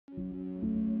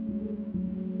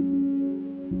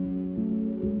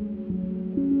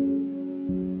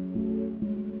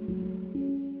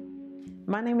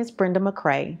My name is Brenda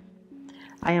McCray.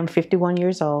 I am 51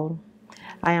 years old.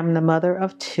 I am the mother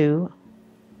of two,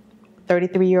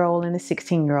 33-year-old and a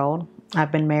 16-year-old.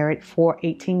 I've been married for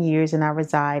 18 years and I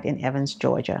reside in Evans,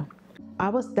 Georgia. I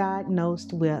was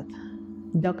diagnosed with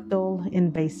ductal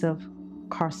invasive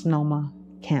carcinoma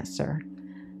cancer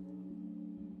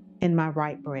in my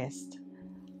right breast.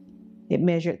 It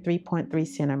measured 3.3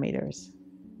 centimeters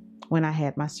when I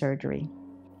had my surgery.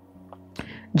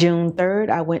 June 3rd,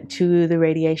 I went to the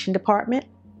radiation department.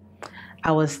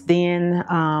 I was then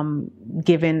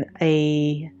given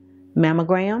a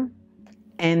mammogram,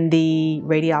 and the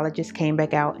radiologist came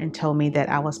back out and told me that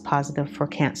I was positive for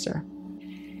cancer.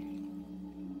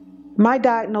 My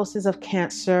diagnosis of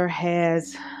cancer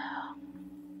has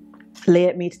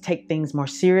led me to take things more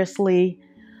seriously,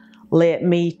 led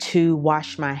me to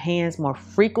wash my hands more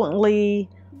frequently,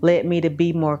 led me to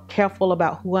be more careful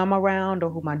about who I'm around,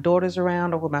 or who my daughter's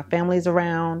around, or who my family's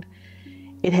around.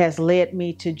 It has led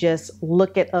me to just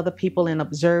look at other people and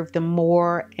observe them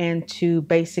more, and to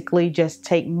basically just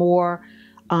take more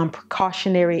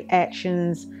precautionary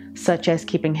actions, such as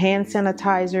keeping hand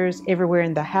sanitizers everywhere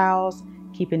in the house,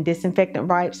 keeping disinfectant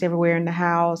wipes everywhere in the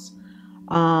house.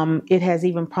 It has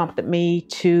even prompted me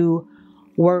to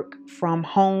work from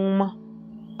home,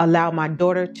 allow my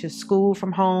daughter to school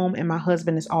from home, and my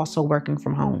husband is also working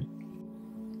from home.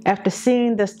 After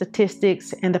seeing the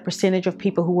statistics and the percentage of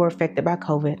people who were affected by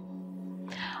COVID,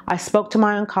 I spoke to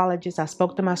my oncologist, I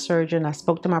spoke to my surgeon, I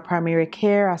spoke to my primary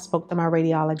care, I spoke to my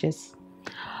radiologist.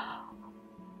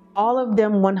 All of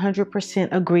them 100%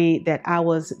 agreed that I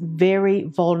was very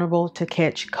vulnerable to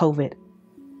catch COVID.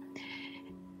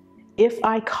 If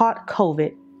I caught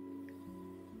COVID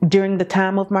during the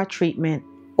time of my treatment,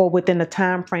 or within the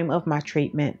time frame of my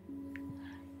treatment,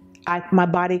 my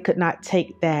body could not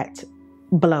take that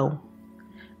blow.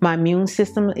 My immune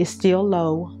system is still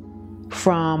low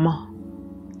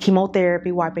from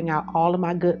chemotherapy wiping out all of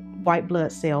my good white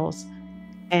blood cells,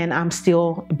 and I'm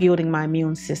still building my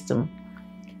immune system.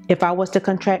 If I was to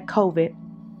contract COVID,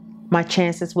 my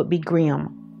chances would be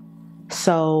grim.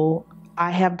 So I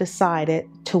have decided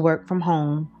to work from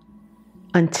home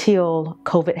until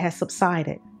COVID has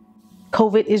subsided.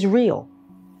 COVID is real.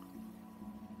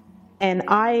 And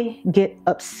I get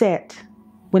upset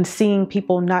when seeing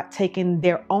people not taking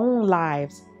their own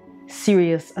lives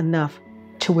serious enough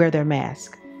to wear their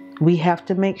mask. We have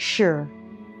to make sure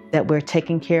that we're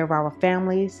taking care of our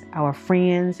families, our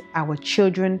friends, our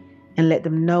children, and let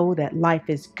them know that life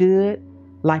is good,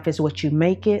 life is what you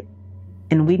make it,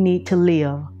 and we need to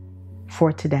live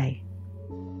for today.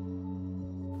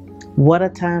 What a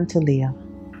time to live.